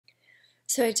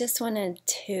So I just wanted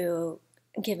to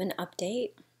give an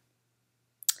update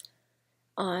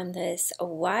on this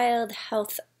wild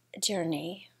health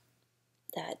journey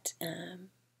that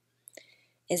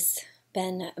has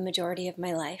been a majority of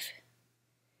my life.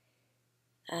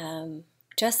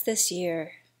 Just this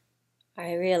year,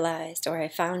 I realized, or I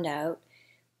found out,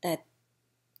 that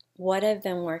what I've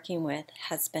been working with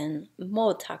has been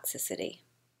mold toxicity.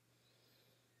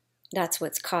 That's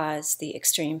what's caused the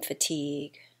extreme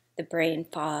fatigue, the brain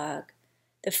fog,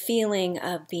 the feeling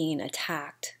of being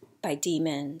attacked by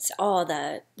demons, all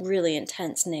the really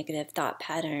intense negative thought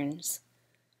patterns,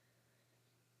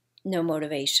 no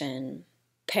motivation,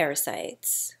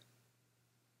 parasites.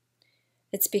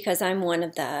 It's because I'm one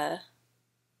of the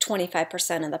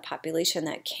 25% of the population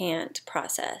that can't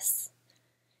process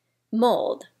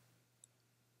mold.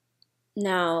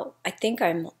 Now, I think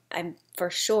I'm for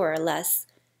sure less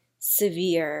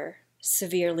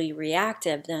severely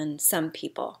reactive than some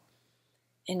people.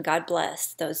 And God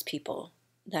bless those people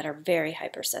that are very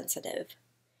hypersensitive.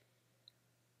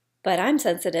 But I'm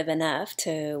sensitive enough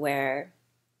to where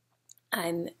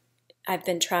I've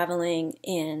been traveling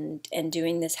and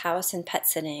doing this house and pet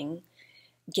sitting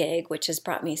gig, which has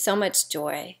brought me so much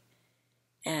joy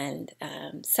and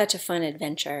such a fun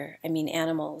adventure. I mean,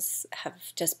 animals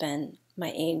have just been my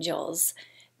angels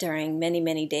during many,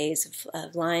 many days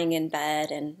of lying in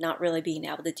bed and not really being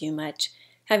able to do much.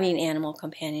 Having animal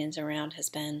companions around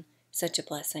has been such a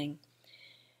blessing.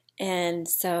 And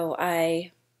so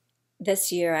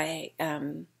this year I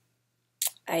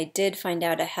did find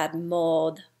out I had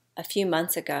mold a few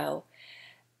months ago,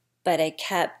 but I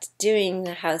kept doing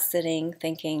the house sitting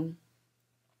thinking,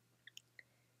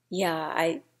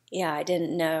 I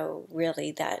didn't know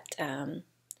really that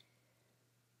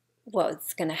what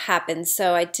was going to happen.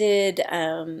 So I did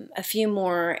a few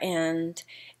more, and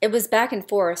it was back and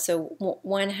forth. So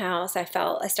one house I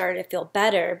started to feel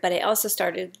better, but I also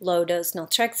started low dose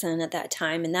naltrexone at that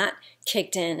time, and that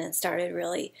kicked in and started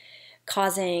really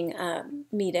causing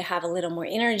me to have a little more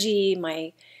energy.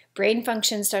 My brain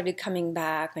function started coming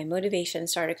back, my motivation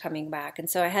started coming back, and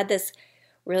so I had this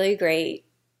really great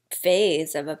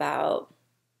phase of about,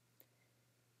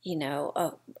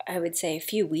 I would say a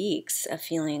few weeks of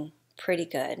feeling pretty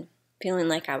good, feeling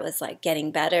like I was like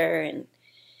getting better and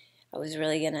I was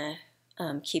really gonna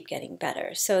keep getting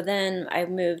better. So then I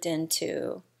moved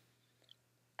into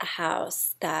a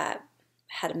house that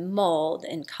had mold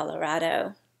in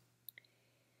Colorado,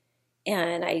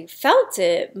 and I felt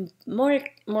it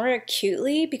more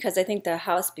acutely because I think the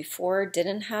house before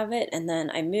didn't have it. And then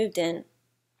I moved in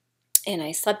and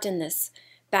I slept in this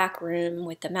back room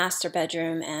with the master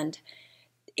bedroom, and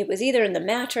it was either in the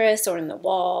mattress or in the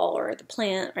wall or the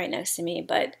plant right next to me,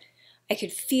 but I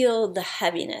could feel the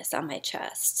heaviness on my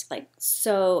chest, like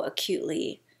so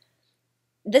acutely.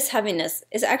 This heaviness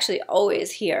is actually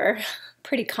always here,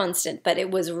 pretty constant, but it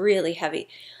was really heavy.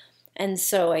 And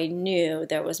so I knew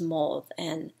there was mold.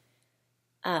 And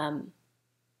then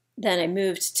I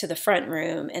moved to the front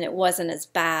room, and it wasn't as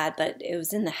bad, but it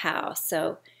was in the house.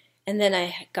 So, and then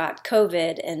I got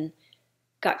COVID and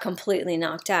got completely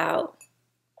knocked out.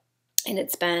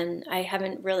 And I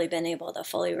haven't really been able to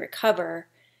fully recover.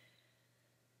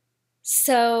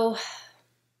 So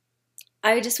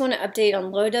I just want to update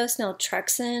on low dose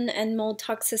naltrexone and mold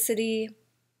toxicity.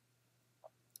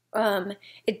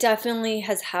 It definitely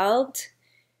has helped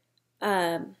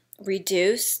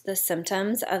reduce the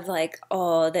symptoms of like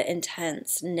all the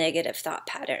intense negative thought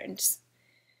patterns.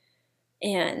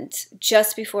 And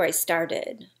just before I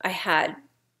started, I had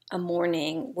a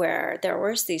morning where there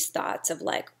was these thoughts of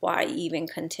like, why even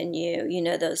continue?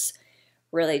 Those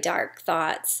really dark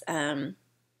thoughts.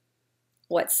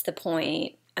 What's the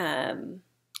point?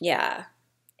 Yeah.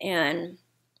 And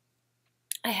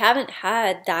I haven't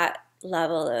had that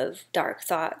level of dark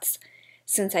thoughts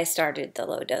since I started the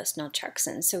low dose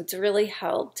naltrexone. So it's really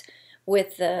helped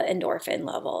with the endorphin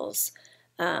levels.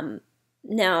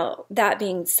 Now, that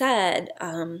being said,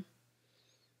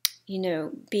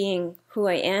 being who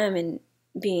I am and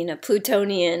being a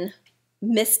Plutonian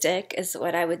mystic is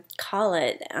what I would call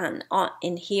it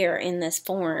in here in this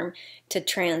form to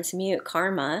transmute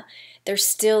karma, there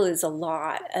still is a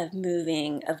lot of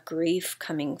moving of grief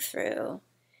coming through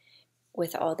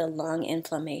with all the lung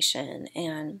inflammation.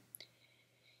 And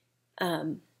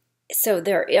so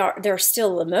there are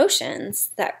still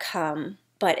emotions that come,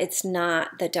 but it's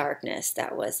not the darkness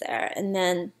that was there. And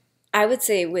then I would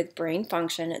say with brain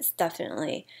function, it's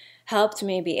definitely helped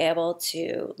me be able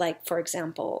to, like, for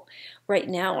example, right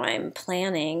now I'm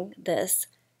planning this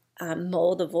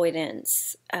mold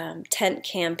avoidance tent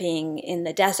camping in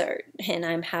the desert, and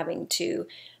I'm having to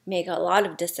make a lot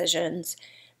of decisions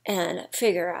and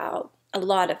figure out a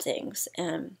lot of things.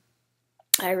 And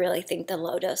I really think the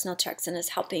low dose naltrexone is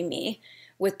helping me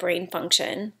with brain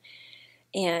function.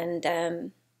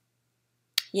 And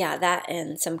yeah, that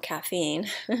and some caffeine.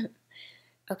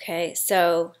 Okay,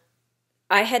 so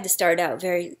I had to start out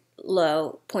very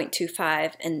low,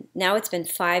 0.25, and now it's been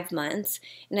 5 months,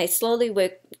 and I slowly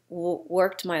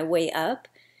worked my way up,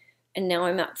 and now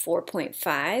I'm at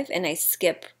 4.5, and I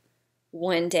skip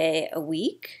 1 day a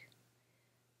week.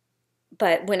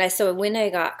 But when I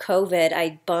got COVID,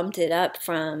 I bumped it up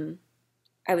from,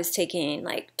 I was taking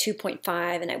like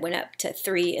 2.5, and I went up to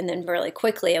 3, and then really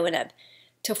quickly I went up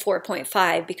to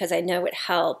 4.5 because I know it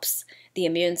helps the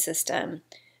immune system.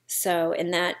 So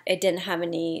in that, it didn't have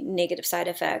any negative side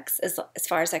effects as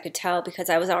far as I could tell, because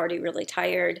I was already really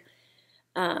tired.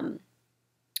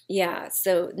 Yeah,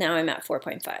 so now I'm at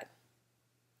 4.5.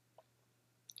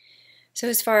 So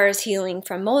as far as healing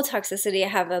from mold toxicity, I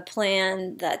have a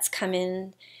plan that's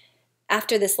coming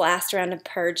after this last round of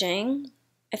purging.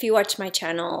 If you watch my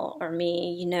channel or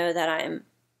me, you know that I'm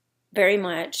very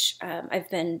much, I've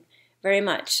been very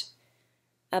much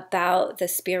about the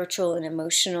spiritual and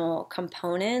emotional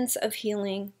components of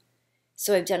healing.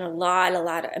 So I've done a lot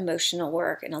of emotional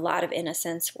work and a lot of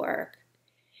innocence work.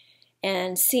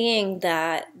 And seeing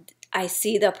that, I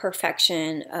see the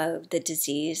perfection of the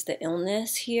disease, the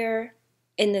illness here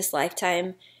in this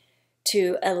lifetime,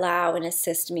 to allow and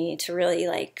assist me to really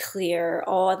like clear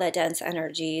all the dense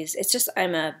energies. It's just,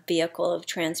 I'm a vehicle of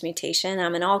transmutation.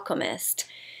 I'm an alchemist.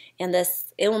 And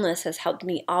this illness has helped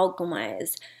me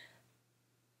alchemize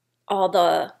all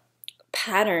the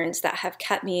patterns that have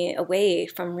kept me away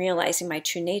from realizing my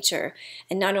true nature.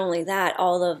 And not only that,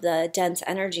 all of the dense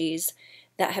energies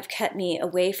that have kept me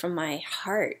away from my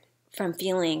heart, from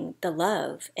feeling the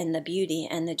love and the beauty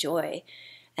and the joy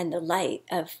and the light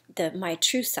of my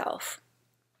true self.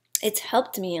 It's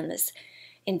helped me in this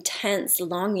intense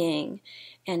longing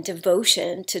and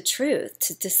devotion to truth,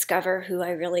 to discover who I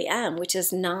really am, which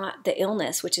is not the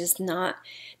illness, which is not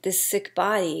this sick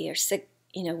body or sick,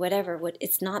 whatever.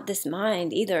 It's not this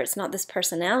mind either. It's not this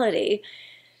personality.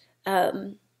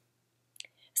 So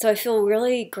I feel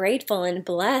really grateful and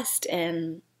blessed,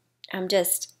 and I'm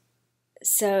just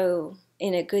so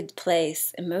in a good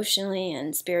place emotionally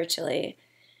and spiritually.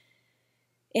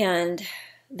 And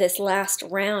this last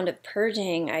round of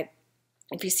purging,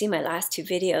 if you see my last 2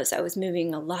 videos, I was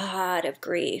moving a lot of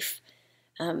grief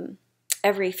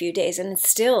every few days. And it's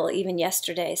still, even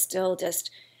yesterday, still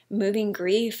just moving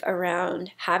grief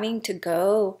around, having to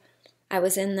go. I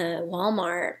was in the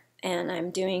Walmart and I'm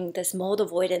doing this mold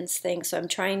avoidance thing. So I'm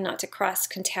trying not to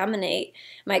cross-contaminate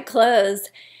my clothes.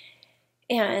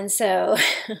 And so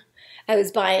I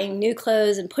was buying new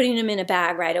clothes and putting them in a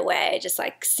bag right away, just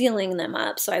like sealing them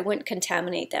up so I wouldn't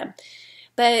contaminate them.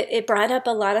 But it brought up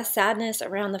a lot of sadness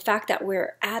around the fact that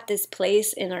we're at this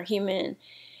place in our human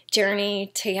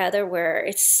journey together where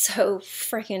it's so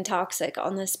freaking toxic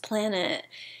on this planet.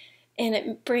 And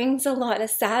it brings a lot of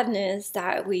sadness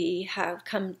that we have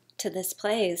come to this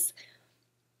place.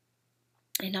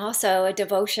 And also a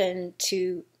devotion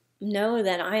to know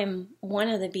that I'm one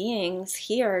of the beings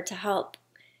here to help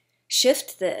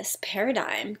shift this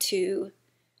paradigm to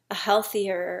a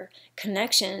healthier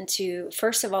connection to,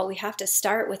 first of all, we have to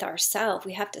start with ourselves.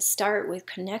 We have to start with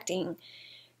connecting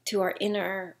to our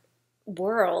inner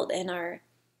world and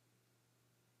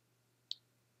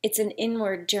it's an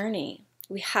inward journey.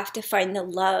 We have to find the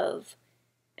love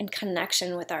and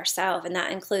connection with ourselves, and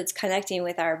that includes connecting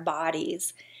with our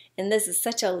bodies. And this is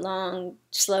such a long,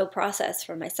 slow process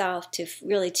for myself to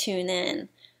really tune in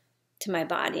to my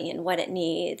body and what it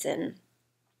needs. And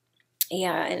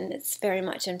yeah, and it's very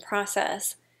much in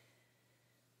process.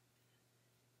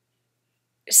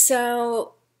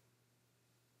 So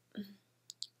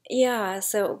yeah,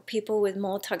 so people with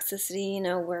mold toxicity,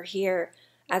 we're here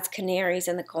as canaries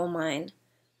in the coal mine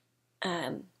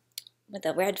with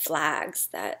the red flags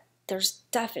that there's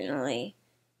definitely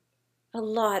a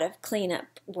lot of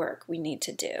cleanup work we need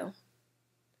to do.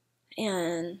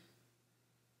 And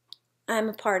I'm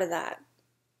a part of that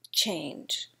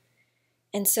change.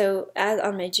 And so as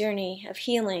on my journey of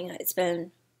healing, it's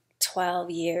been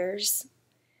 12 years.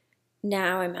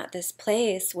 Now I'm at this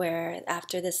place where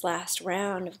after this last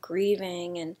round of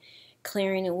grieving and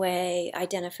clearing away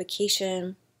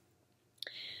identification,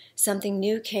 something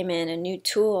new came in, a new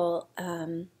tool,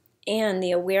 and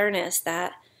the awareness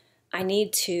that I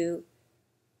need to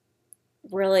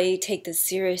really take this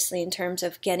seriously in terms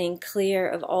of getting clear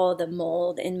of all the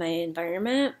mold in my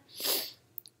environment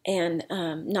and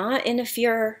not in a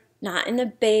fear not in a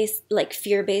base, like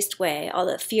fear-based way,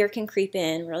 although fear can creep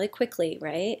in really quickly,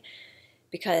 right?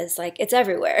 Because like it's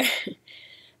everywhere.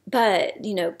 But,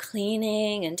 you know,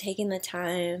 cleaning and taking the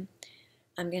time.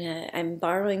 I'm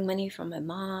borrowing money from my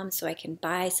mom so I can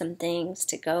buy some things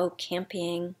to go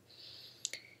camping.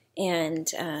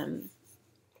 And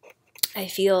I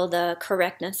feel the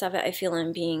correctness of it. I feel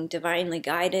I'm being divinely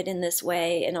guided in this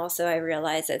way. And also I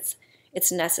realize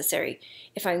it's necessary.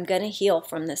 If I'm going to heal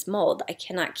from this mold, I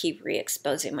cannot keep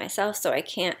re-exposing myself. So I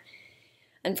can't,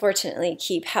 unfortunately,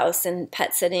 keep house and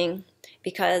pet sitting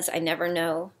because I never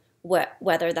know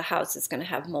whether the house is going to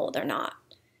have mold or not.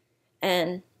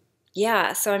 And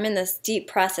yeah, so I'm in this deep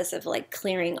process of like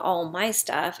clearing all my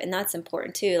stuff, and that's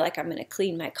important too. Like I'm going to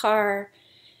clean my car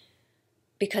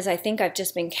because I think I've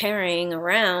just been carrying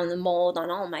around the mold on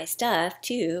all my stuff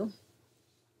too.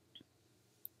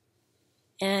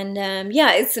 And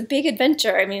yeah, it's a big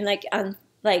adventure. I mean, I'm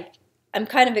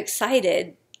kind of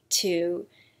excited to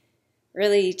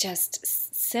really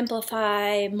just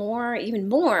simplify more, even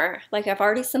more. Like I've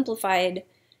already simplified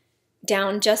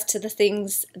down just to the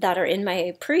things that are in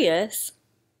my Prius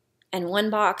and one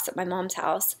box at my mom's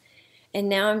house. And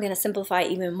now I'm going to simplify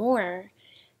even more.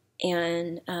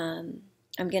 And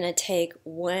I'm going to take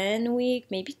 1 week,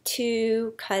 maybe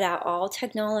 2, cut out all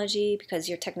technology because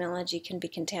your technology can be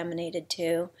contaminated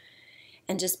too.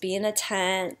 And just be in a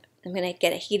tent. I'm going to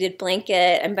get a heated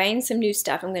blanket. I'm buying some new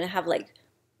stuff. I'm going to have like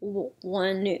 2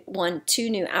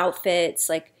 new outfits.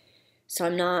 Like, so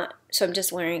I'm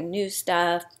just wearing new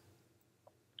stuff.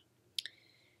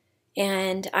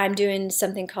 And I'm doing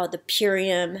something called the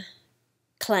Purium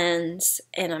cleanse,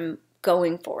 and I'm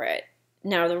going for it.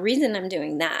 Now, the reason I'm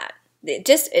doing that,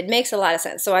 it makes a lot of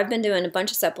sense. So I've been doing a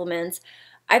bunch of supplements.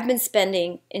 I've been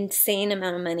spending insane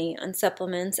amount of money on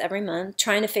supplements every month,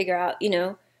 trying to figure out, you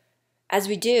know, as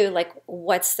we do, like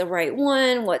what's the right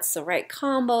one, what's the right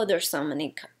combo. There's so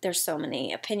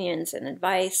many opinions and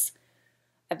advice.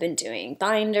 I've been doing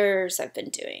binders, I've been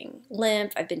doing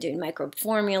lymph, I've been doing microbe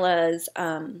formulas,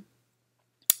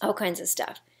 all kinds of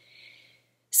stuff.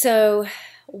 So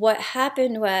what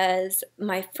happened was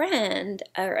my friend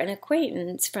or an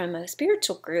acquaintance from a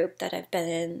spiritual group that I've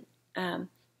been in,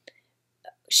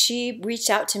 she reached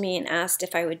out to me and asked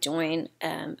if I would join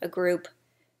a group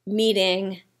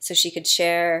meeting so she could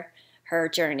share her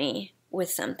journey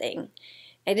with something.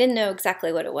 I didn't know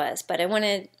exactly what it was, but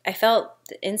I felt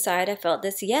inside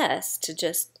this yes to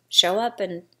just show up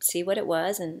and see what it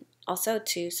was and also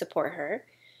to support her.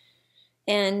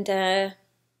 And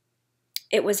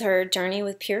it was her journey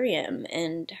with Purium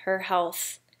and her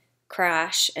health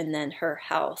crash and then her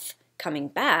health coming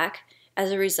back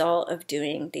as a result of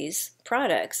doing these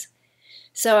products.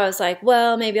 So I was like,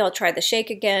 well, maybe I'll try the shake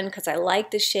again because I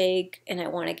like the shake and I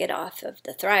want to get off of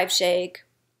the Thrive shake.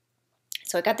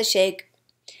 So I got the shake.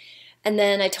 And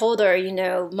then I told her, you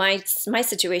know, my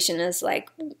situation is like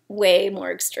way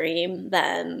more extreme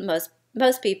than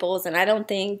most people's, and I don't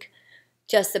think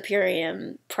just the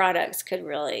Purium products could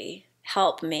really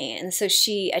help me. And so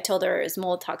I told her it was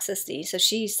mold toxicity. So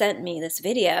she sent me this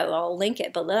video, I'll link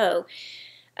it below,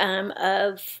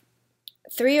 of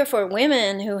 3 or 4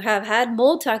 women who have had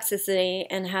mold toxicity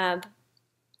and have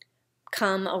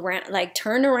come around, like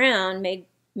turned around, made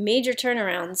major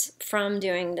turnarounds from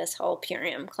doing this whole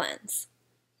Purium cleanse.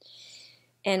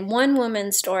 And one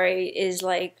woman's story is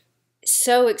like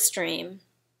so extreme,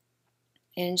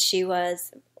 and she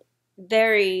was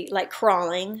very like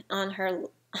crawling on her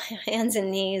hands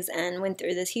and knees and went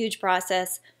through this huge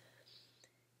process.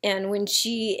 And when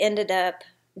she ended up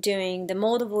doing the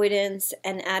mold avoidance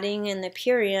and adding in the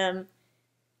Purium,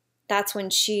 that's when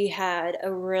she had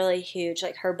a really huge,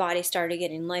 like her body started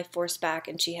getting life force back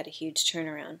and she had a huge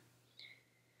turnaround.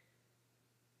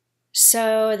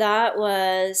 So that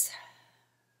was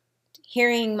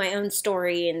hearing my own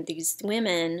story and these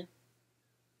women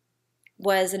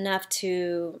was enough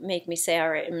to make me say, all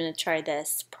right, I'm going to try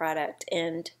this product.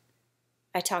 And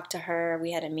I talked to her.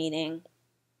 We had a meeting.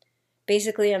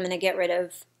 Basically, I'm going to get rid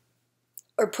of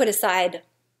or put aside,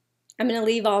 I'm going to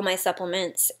leave all my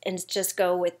supplements and just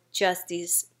go with just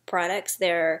these products.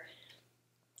 They're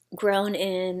grown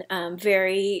in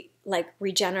very like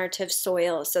regenerative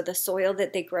soil. So the soil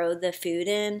that they grow the food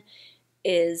in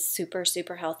is super,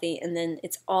 super healthy. And then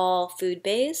it's all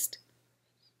food-based.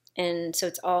 And so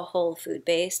it's all whole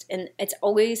food-based. And it's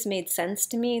always made sense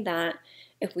to me that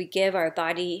if we give our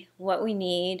body what we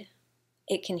need,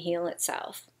 it can heal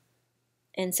itself.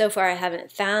 And so far I haven't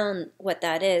found what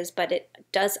that is, but it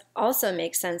does also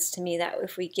make sense to me that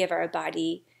if we give our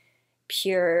body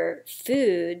pure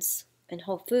foods and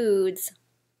whole foods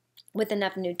with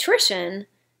enough nutrition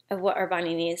of what our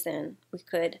body needs, then we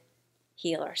could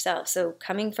heal ourselves. So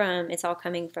it's all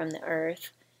coming from the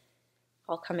earth,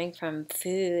 all coming from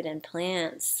food and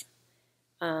plants.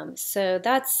 So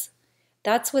that's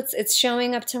it's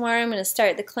showing up tomorrow. I'm going to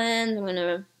start the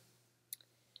cleanse.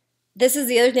 This is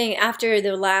the other thing. After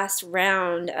the last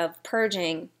round of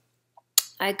purging,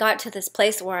 I got to this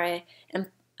place where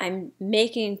I'm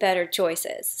making better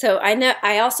choices. So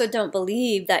I also don't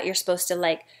believe that you're supposed to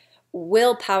like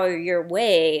willpower your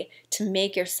way to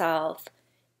make yourself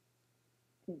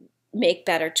make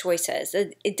better choices.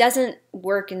 It doesn't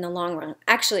work in the long run.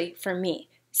 Actually, for me,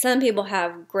 some people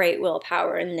have great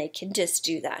willpower and they can just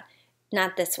do that.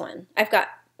 Not this one. I've got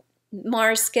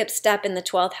Mars skip step in the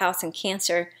 12th house in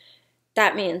Cancer.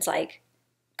 That means like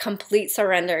complete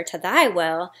surrender to thy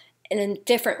will in a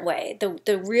different way.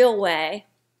 The real way,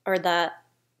 or the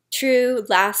true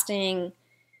lasting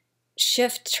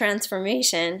shift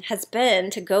transformation, has been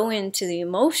to go into the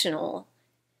emotional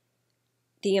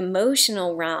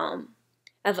realm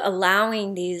of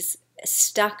allowing these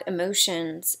stuck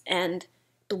emotions and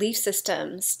belief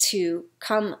systems to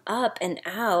come up and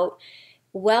out,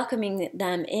 welcoming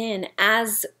them in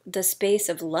as the space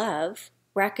of love,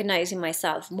 recognizing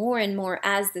myself more and more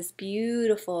as this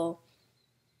beautiful,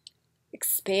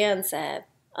 expansive,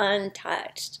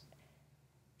 untouched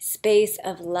space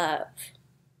of love.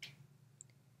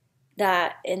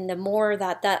 And the more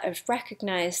that is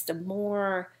recognized, the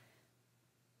more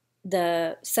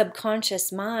the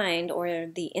subconscious mind, or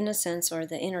the innocence, or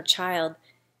the inner child,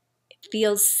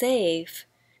 feels safe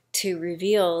to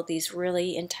reveal these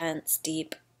really intense,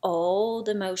 deep, old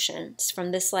emotions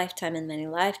from this lifetime and many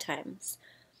lifetimes.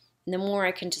 And the more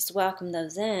I can just welcome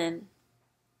those in,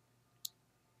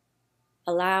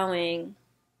 allowing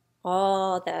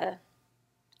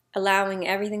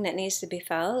everything that needs to be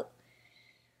felt,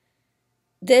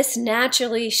 this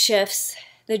naturally shifts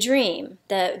the dream,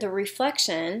 the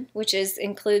reflection, which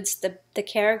includes the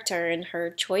character and her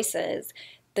choices.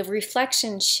 The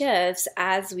reflection shifts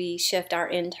as we shift our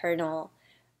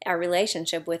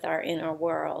relationship with our inner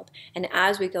world. And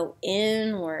as we go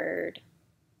inward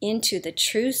into the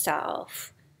true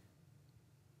self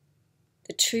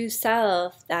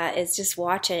that is just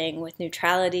watching with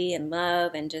neutrality and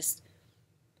love and just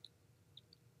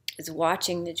is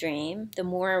watching the dream, the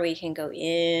more we can go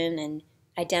in and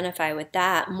identify with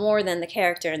that more than the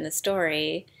character in the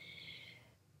story,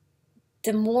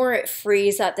 the more it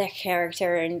frees up the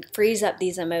character and frees up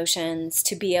these emotions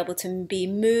to be able to be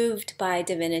moved by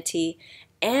divinity.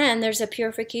 And there's a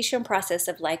purification process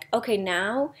of like, okay,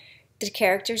 now the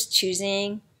character's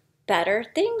choosing better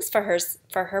things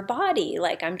for her body.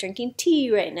 Like, I'm drinking tea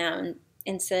right now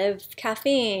instead of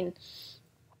caffeine.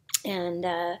 And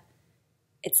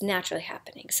it's naturally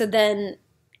happening. So then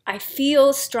I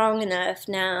feel strong enough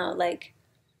now, like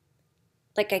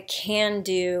I can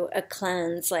do a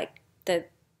cleanse, like the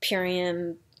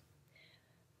Purium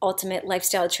Ultimate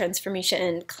Lifestyle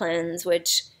Transformation Cleanse,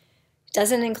 which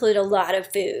doesn't include a lot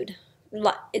of food.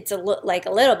 It's like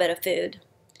a little bit of food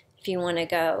if you want to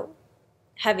go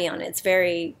heavy on it. It's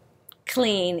very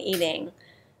clean eating.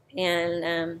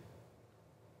 And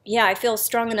yeah, I feel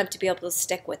strong enough to be able to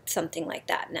stick with something like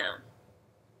that now.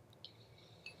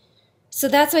 So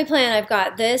that's my plan. I've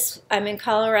got this. I'm in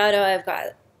Colorado. I've got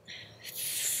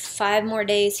 5 more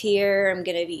days here. I'm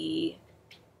going to be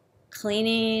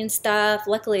cleaning stuff.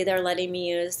 Luckily, they're letting me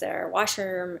use their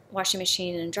washing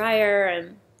machine and dryer.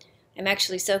 And I'm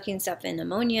actually soaking stuff in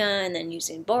ammonia and then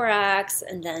using borax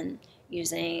and then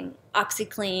using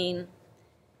OxyClean.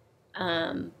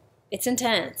 It's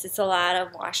intense. It's a lot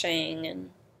of washing, and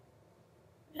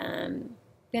I'm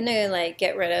gonna like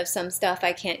get rid of some stuff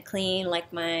I can't clean,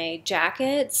 like my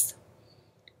jackets.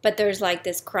 But there's like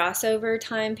this crossover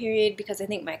time period because I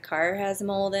think my car has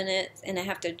mold in it, and I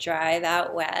have to drive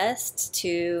out west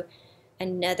to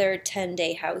another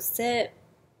 10-day house sit.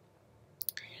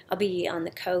 I'll be on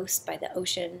the coast by the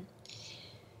ocean.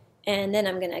 And then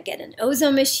I'm going to get an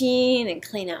ozone machine and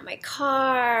clean out my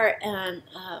car and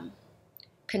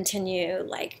continue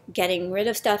like getting rid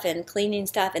of stuff and cleaning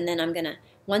stuff. And then I'm going to,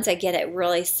 once I get it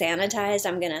really sanitized,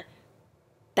 I'm going to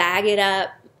bag it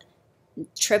up,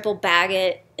 triple bag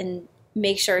it, and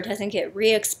make sure it doesn't get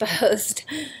re-exposed.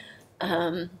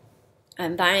 I'm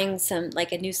buying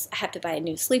I have to buy a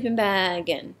new sleeping bag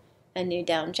and a new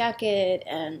down jacket,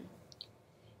 and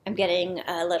I'm getting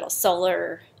a little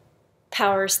solar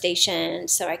power station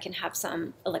so I can have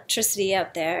some electricity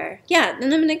out there. Yeah,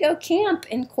 then I'm going to go camp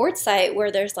in Quartzsite where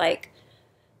there's like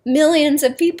millions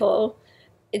of people.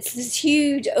 It's this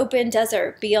huge open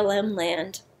desert BLM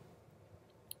land,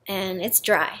 and it's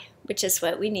dry, which is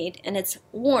what we need, and it's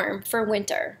warm for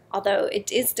winter, although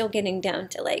it is still getting down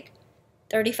to like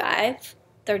 35.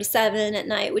 37 at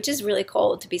night, which is really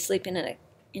cold to be sleeping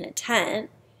in a tent.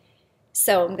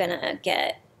 So I'm gonna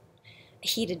get a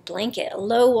heated blanket, a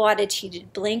low wattage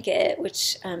heated blanket,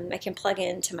 which I can plug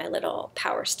into my little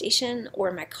power station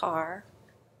or my car.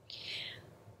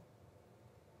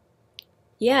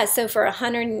 Yeah, so for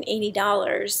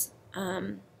 $180,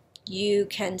 you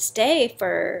can stay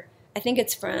for, I think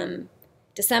it's from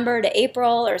December to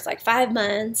April, or it's like 5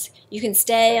 months. You can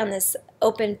stay on this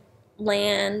open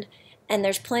land, and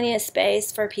there's plenty of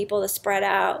space for people to spread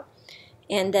out.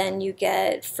 And then you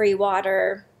get free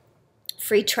water,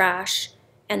 free trash,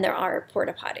 and there are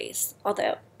porta potties,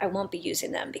 although I won't be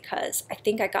using them because I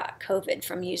think I got COVID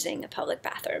from using a public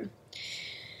bathroom.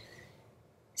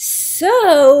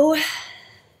 So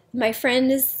my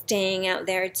friend is staying out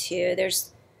there too.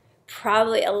 There's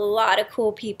probably a lot of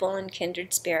cool people and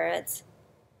kindred spirits.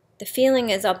 The feeling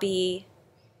is I'll be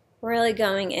really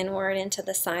going inward into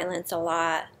the silence a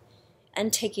lot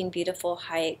and taking beautiful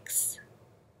hikes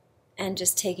and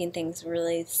just taking things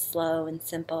really slow and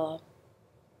simple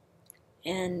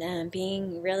and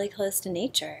being really close to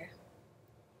nature.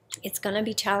 It's going to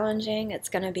be challenging. It's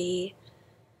going to be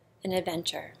an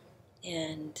adventure.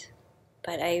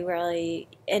 But I really,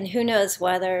 and who knows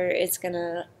whether it's going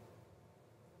to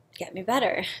get me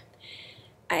better.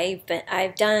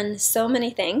 I've done so many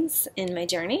things in my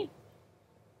journey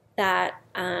that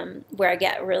where I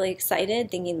get really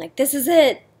excited thinking like, this is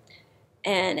it.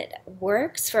 And it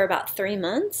works for about 3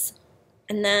 months,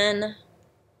 and then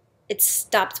it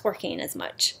stops working as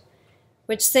much,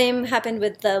 which same happened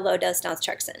with the low dose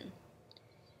naltrexone.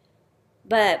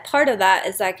 But part of that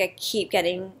is like I keep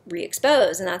getting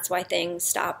re-exposed, and that's why things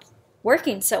stop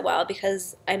working so well,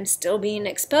 because I'm still being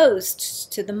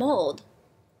exposed to the mold.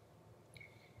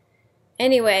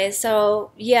 Anyway,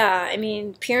 so yeah, I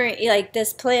mean, like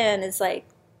this plan is like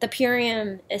the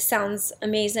Purium. It sounds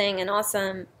amazing and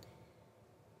awesome.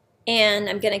 And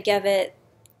I'm going to give it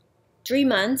 3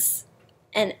 months,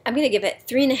 and I'm going to give it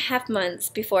 3.5 months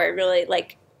before I really,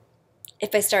 like,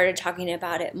 if I started talking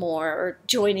about it more or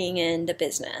joining in the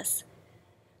business.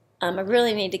 I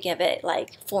really need to give it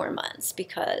like 4 months,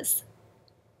 because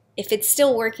if it's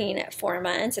still working at 4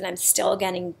 months and I'm still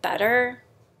getting better,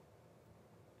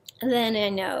 then I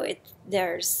know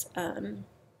there's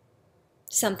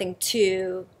something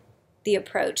to the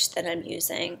approach that I'm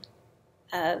using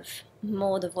of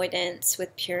mold avoidance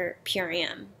with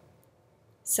Purium.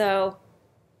 So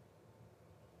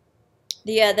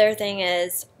the other thing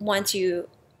is, once you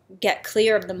get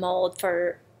clear of the mold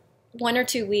for 1 or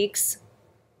 2 weeks,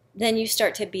 then you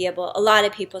start to be able, a lot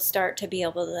of people start to be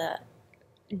able to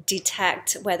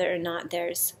detect whether or not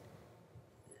there's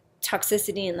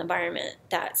toxicity in the environment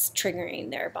that's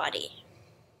triggering their body.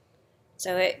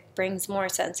 So it brings more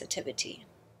sensitivity.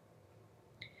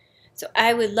 So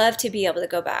I would love to be able to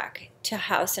go back to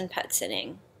house and pet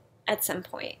sitting at some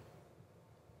point.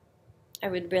 I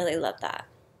would really love that.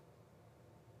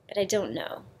 But I don't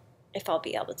know if I'll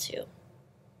be able to.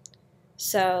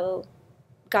 So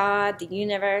God, the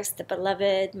universe, the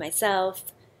beloved, myself,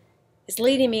 is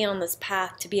leading me on this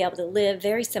path to be able to live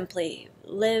very simply,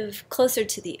 live closer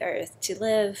to the earth, to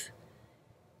live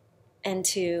and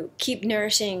to keep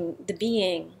nourishing the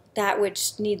being, that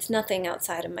which needs nothing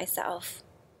outside of myself,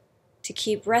 to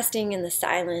keep resting in the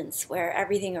silence where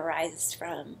everything arises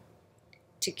from,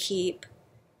 to keep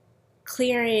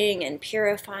clearing and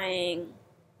purifying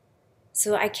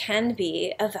so I can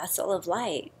be a vessel of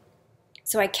light,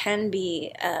 so I can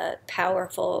be a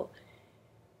powerful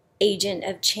agent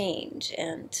of change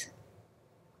and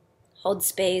hold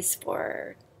space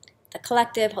for the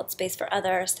collective, hold space for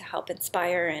others, to help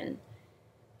inspire and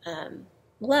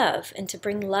love, and to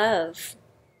bring love,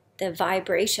 the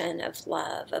vibration of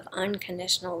love, of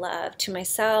unconditional love, to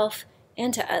myself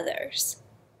and to others.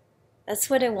 That's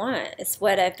what I want. It's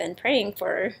what I've been praying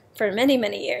for many,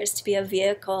 many years, to be a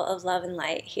vehicle of love and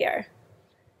light here.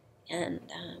 And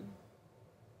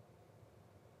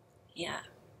yeah.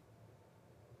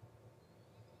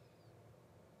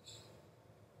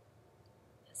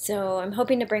 So I'm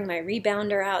hoping to bring my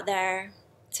rebounder out there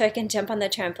so I can jump on the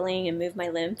trampoline and move my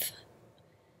lymph.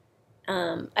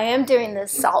 I am doing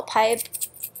this salt pipe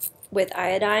with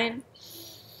iodine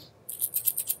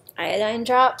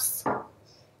drops.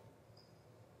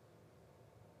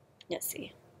 Let's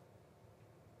see.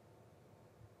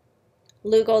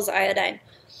 Lugol's iodine.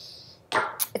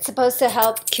 It's supposed to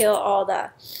help kill all the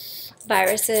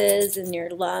viruses in your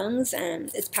lungs, and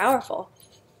it's powerful.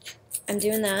 I'm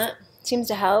doing that. Seems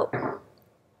to help.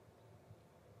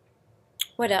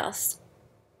 What else?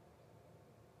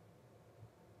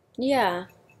 Yeah.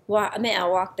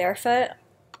 I'll walk barefoot.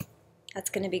 That's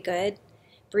going to be good.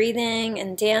 breathing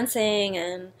and dancing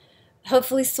and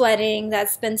hopefully sweating.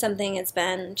 That's been something that's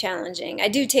been challenging. I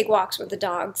do take walks with the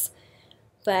dogs,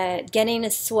 but getting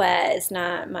a sweat is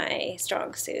not my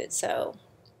strong suit. So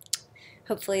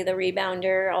hopefully the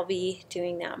rebounder, I'll be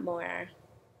doing that more.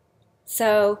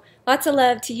 So lots of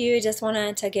love to you. Just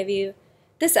wanted to give you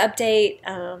this update.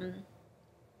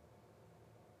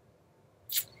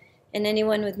 And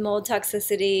anyone with mold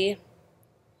toxicity,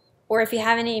 or if you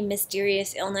have any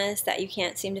mysterious illness that you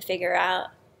can't seem to figure out,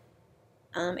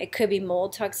 it could be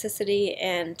mold toxicity.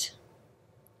 And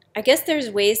I guess there's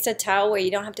ways to tell where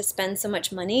you don't have to spend so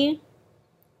much money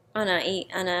on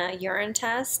a urine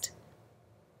test.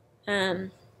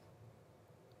 The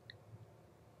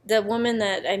woman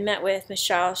that I met with,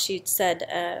 Michelle, she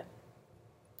said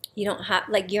you don't have,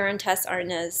 like, urine tests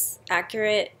aren't as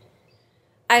accurate.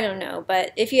 I don't know,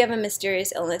 but if you have a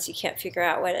mysterious illness you can't figure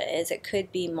out what it is, it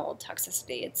could be mold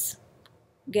toxicity. It's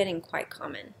getting quite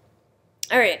common.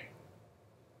 All right.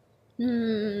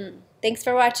 Thanks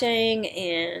for watching,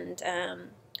 and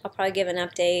I'll probably give an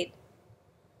update.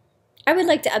 I would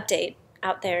like to update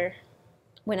out there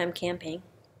when I'm camping.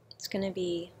 It's gonna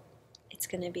be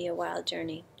a wild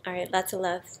journey. All right, lots of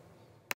love.